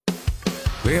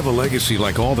They have a legacy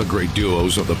like all the great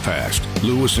duos of the past.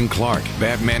 Lewis and Clark,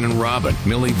 Batman and Robin,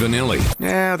 Milli Vanilli.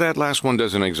 Yeah, that last one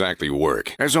doesn't exactly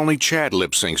work, as only Chad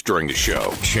lip syncs during the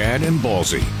show. Chad and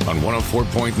Ballsy on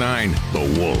 104.9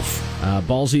 The Wolf.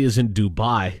 Ballsy is in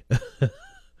Dubai,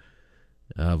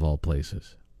 of all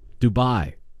places.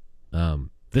 Dubai.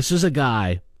 This is a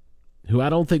guy who I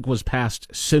don't think was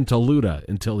past Sintaluda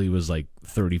until he was like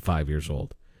 35 years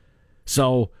old.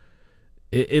 So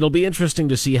it'll be interesting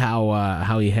to see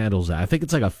how he handles that. I think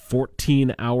it's like a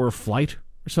 14-hour flight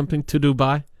or something to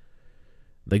Dubai.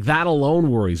 Like, that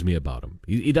alone worries me about him.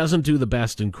 He doesn't do the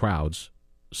best in crowds,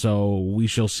 so we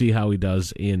shall see how he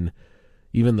does in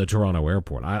even the Toronto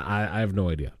airport. I have no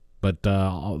idea. But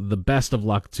the best of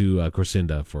luck to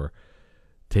Crescinda for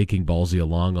taking Ballsy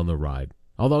along on the ride.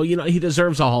 Although, you know, he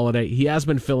deserves a holiday. He has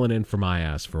been filling in for my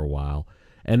ass for a while.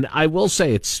 And I will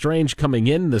say it's strange coming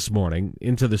in this morning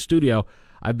into the studio.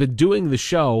 I've been doing the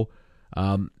show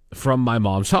from my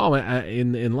mom's home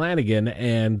in Lanigan,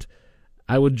 and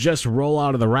I would just roll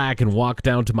out of the rack and walk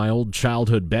down to my old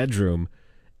childhood bedroom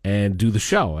and do the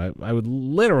show. I would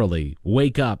literally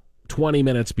wake up 20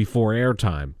 minutes before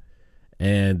airtime,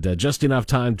 and just enough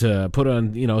time to put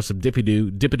on, you know, some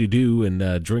dippity-doo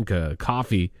and drink a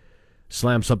coffee,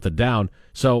 slam something down.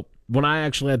 So when I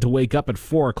actually had to wake up at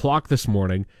 4 o'clock this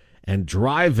morning and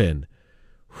drive in,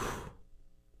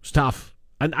 it's tough.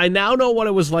 And I now know what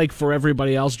it was like for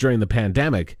everybody else during the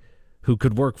pandemic who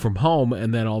could work from home,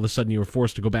 and then all of a sudden you were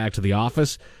forced to go back to the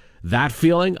office. That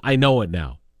feeling, I know it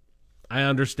now. I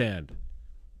understand.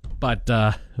 But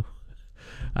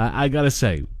I got to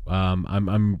say,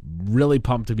 I'm really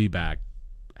pumped to be back.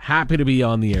 Happy to be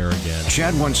on the air again.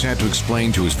 Chad once had to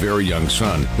explain to his very young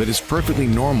son that it's perfectly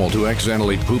normal to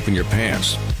accidentally poop in your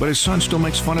pants, but his son still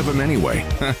makes fun of him anyway.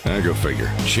 Go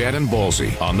figure. Chad and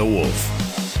Ballsy on The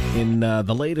Wolf. In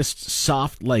the latest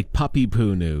soft like puppy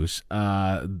poo news,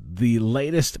 the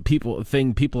latest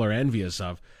thing people are envious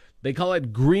of, they call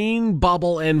it green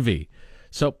bubble envy.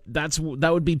 So that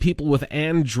would be people with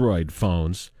Android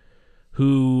phones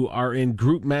who are in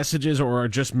group messages or are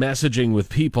just messaging with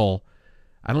people.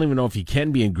 I don't even know if you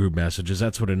can be in group messages.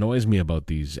 That's what annoys me about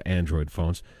these Android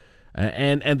phones.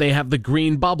 And they have the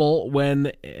green bubble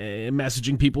when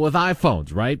messaging people with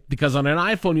iPhones, right? Because on an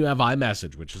iPhone you have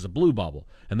iMessage, which is a blue bubble.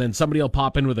 And then somebody will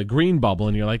pop in with a green bubble,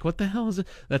 and you're like, what the hell is it?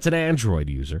 That's an Android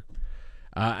user.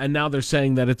 And now they're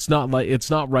saying that it's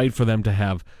not right for them to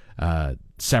have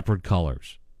separate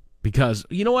colors. Because,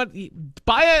 you know what?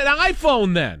 Buy an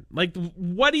iPhone then. Like,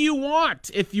 what do you want?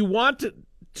 If you want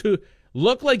to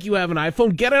look like you have an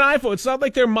iPhone, get an iPhone. It's not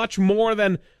like they're much more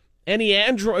than any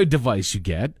Android device you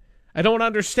get. I don't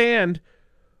understand.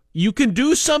 You can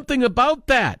do something about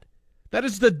that. That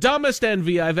is the dumbest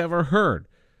envy I've ever heard.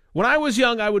 When I was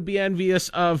young, I would be envious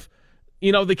of,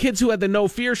 you know, the kids who had the No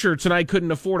Fear shirts and I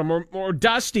couldn't afford them, or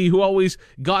Dusty, who always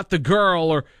got the girl,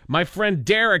 or my friend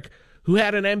Derek, who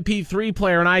had an MP3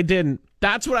 player and I didn't.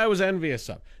 That's what I was envious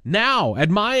of. Now, at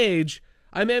my age,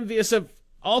 I'm envious of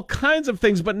all kinds of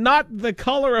things, but not the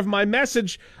color of my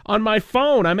message on my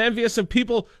phone. I'm envious of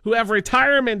people who have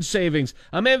retirement savings.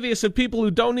 I'm envious of people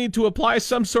who don't need to apply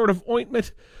some sort of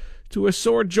ointment to a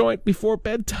sore joint before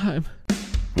bedtime.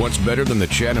 What's better than the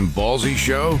Chad and Ballsy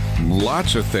show?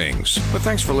 Lots of things. But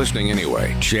thanks for listening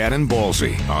anyway. Chad and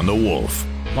Ballsy on The Wolf.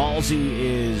 Ballsy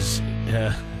is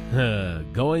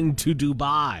going to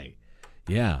Dubai.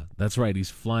 Yeah, that's right.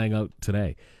 He's flying out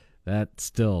today. That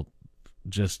still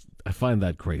just, I find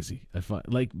that crazy.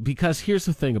 Because here's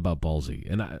the thing about Ballsy,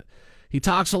 and he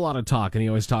talks a lot of talk, and he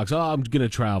always talks, I'm going to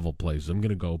travel places, I'm going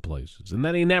to go places, and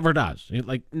then he never does.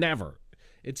 Never.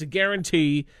 It's a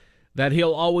guarantee that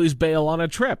he'll always bail on a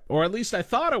trip, or at least I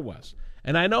thought it was.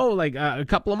 And I know, a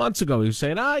couple of months ago, he was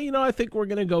saying, I think we're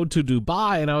going to go to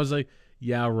Dubai, and I was like,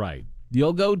 yeah, right.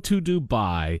 You'll go to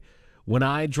Dubai when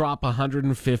I drop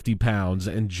 150 pounds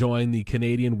and join the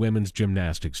Canadian women's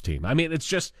gymnastics team. I mean,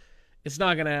 it's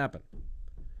not going to happen.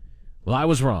 Well, I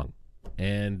was wrong.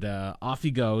 And off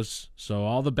he goes. So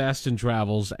all the best in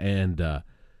travels. And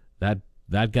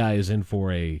that guy is in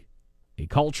for a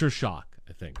culture shock,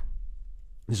 I think.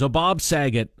 So Bob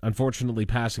Saget, unfortunately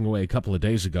passing away a couple of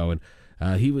days ago. And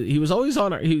he was always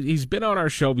on he's been on our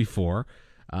show before.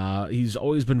 He's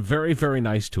always been very, very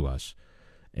nice to us.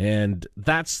 And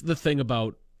that's the thing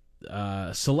about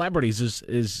celebrities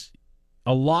is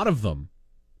a lot of them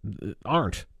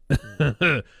aren't.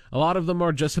 A lot of them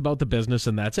are just about the business,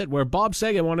 and that's it. Where Bob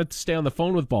Saget wanted to stay on the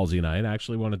phone with Ballsy and I, and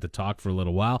actually wanted to talk for a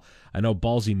little while. I know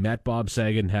Ballsy met Bob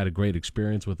Saget and had a great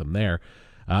experience with him there.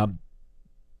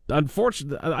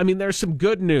 unfortunately, I mean, there's some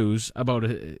good news about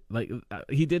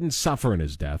he didn't suffer in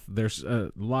his death. There's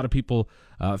a lot of people,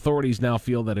 authorities now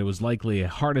feel that it was likely a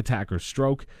heart attack or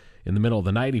stroke. In the middle of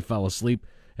the night, he fell asleep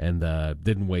and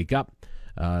didn't wake up.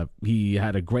 He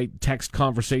had a great text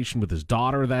conversation with his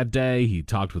daughter that day. He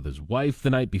talked with his wife the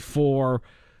night before.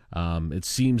 It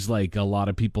seems like a lot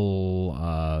of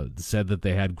people said that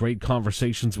they had great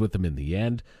conversations with him in the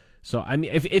end. So, I mean,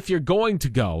 if you're going to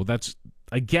go,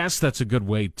 I guess that's a good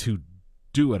way to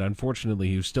do it. Unfortunately,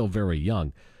 he was still very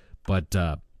young. But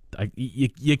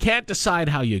you can't decide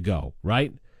how you go,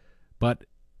 right? But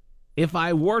if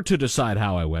I were to decide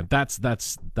how I went,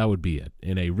 that would be it.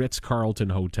 In a Ritz-Carlton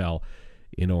hotel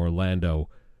in Orlando.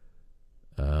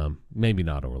 Maybe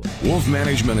not Orlando. Wolf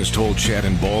Management has told Chad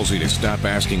and Ballsy to stop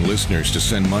asking listeners to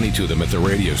send money to them at the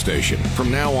radio station.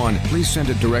 From now on, please send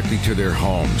it directly to their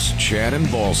homes. Chad and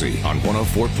Ballsy on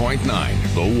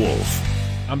 104.9 The Wolf.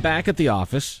 I'm back at the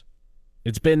office.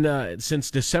 It's been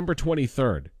since December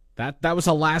 23rd. That was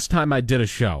the last time I did a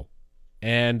show.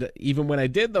 And even when I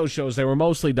did those shows, they were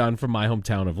mostly done from my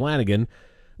hometown of Lanigan,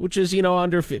 which is,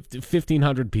 under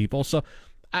 1,500 people. So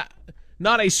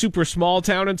not a super small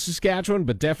town in Saskatchewan,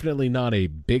 but definitely not a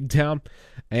big town.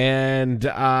 And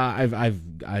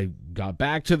I got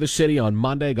back to the city on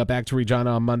Monday, got back to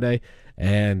Regina on Monday,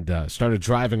 and started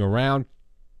driving around.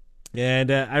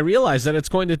 And I realized that it's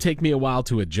going to take me a while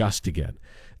to adjust again.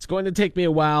 It's going to take me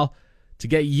a while to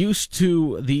get used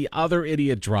to the other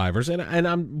idiot drivers.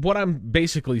 And what I'm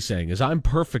basically saying is I'm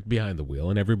perfect behind the wheel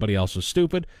and everybody else is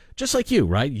stupid, just like you,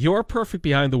 right? You're perfect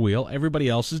behind the wheel, everybody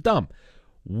else is dumb.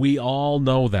 We all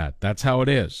know that. That's how it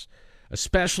is,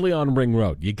 especially on Ring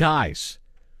Road. You guys,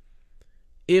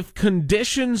 if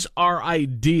conditions are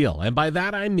ideal, and by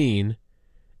that I mean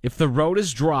if the road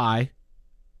is dry,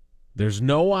 there's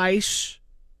no ice,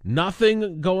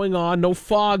 nothing going on, no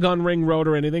fog on Ring Road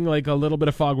or anything, like a little bit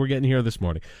of fog we're getting here this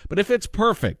morning. But if it's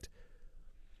perfect,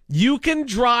 you can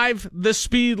drive the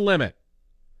speed limit.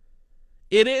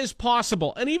 It is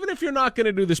possible. And even if you're not going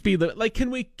to do the speed limit, can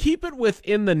we keep it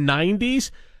within the 90s?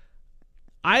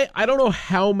 I don't know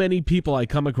how many people I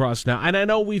come across now, and I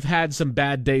know we've had some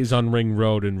bad days on Ring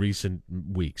Road in recent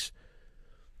weeks.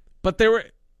 But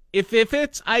if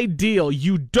it's ideal,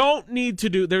 you don't need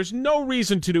to there's no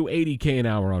reason to do 80 an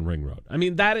hour on Ring Road. I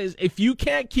mean, that is, if you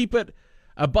can't keep it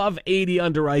above 80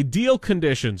 under ideal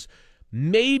conditions,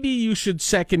 maybe you should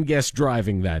second guess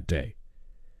driving that day.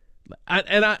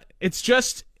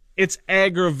 It's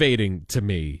aggravating to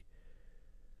me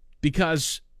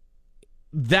because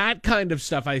that kind of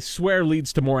stuff, I swear,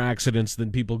 leads to more accidents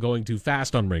than people going too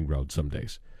fast on Ring Road some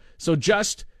days. So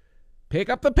just pick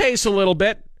up the pace a little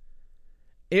bit.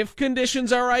 If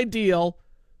conditions are ideal,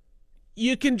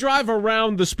 you can drive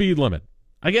around the speed limit.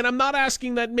 Again, I'm not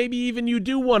asking that maybe even you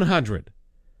do 100.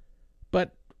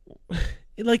 But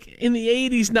like in the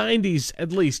 80s, 90s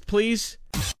at least, please.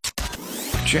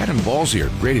 Chad and Ballsy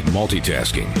are great at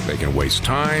multitasking. They can waste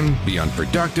time, be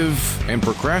unproductive, and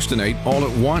procrastinate all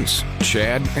at once.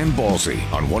 Chad and Ballsy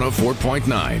on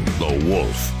 104.9 The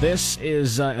Wolf. This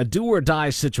is a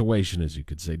do-or-die situation, as you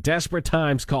could say. Desperate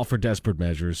times call for desperate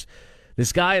measures.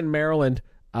 This guy in Maryland,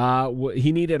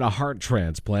 he needed a heart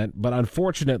transplant, but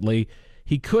unfortunately,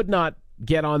 he could not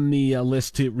get on the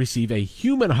list to receive a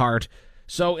human heart.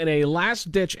 So in a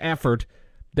last-ditch effort,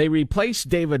 they replaced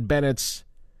David Bennett's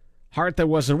heart that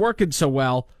wasn't working so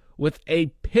well with a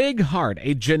pig heart,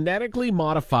 a genetically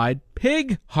modified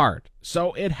pig heart.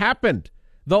 So it happened.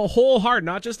 The whole heart,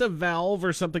 not just a valve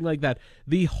or something like that.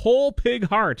 The whole pig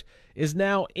heart is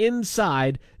now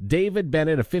inside David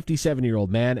Bennett, a 57-year-old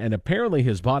man, and apparently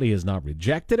his body has not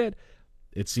rejected it.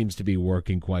 It seems to be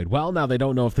working quite well. Now, they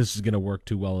don't know if this is going to work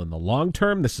too well in the long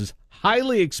term. This is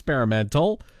highly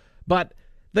experimental, but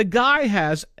the guy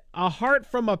has a heart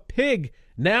from a pig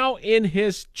now in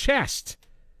his chest.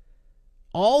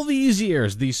 All these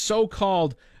years, these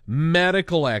so-called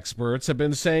medical experts have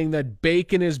been saying that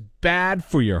bacon is bad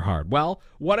for your heart. Well,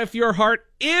 what if your heart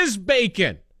is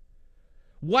bacon?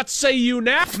 What say you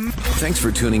now? Thanks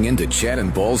for tuning in to Chad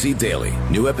and Ballsy Daily.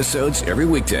 New episodes every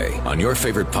weekday on your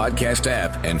favorite podcast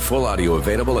app and full audio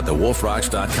available at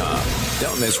thewolfrocks.com.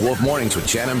 Don't miss Wolf Mornings with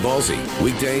Chad and Ballsy.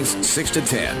 Weekdays 6 to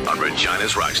 10 on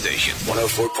Regina's Rock Station.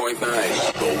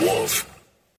 104.9 The Wolf.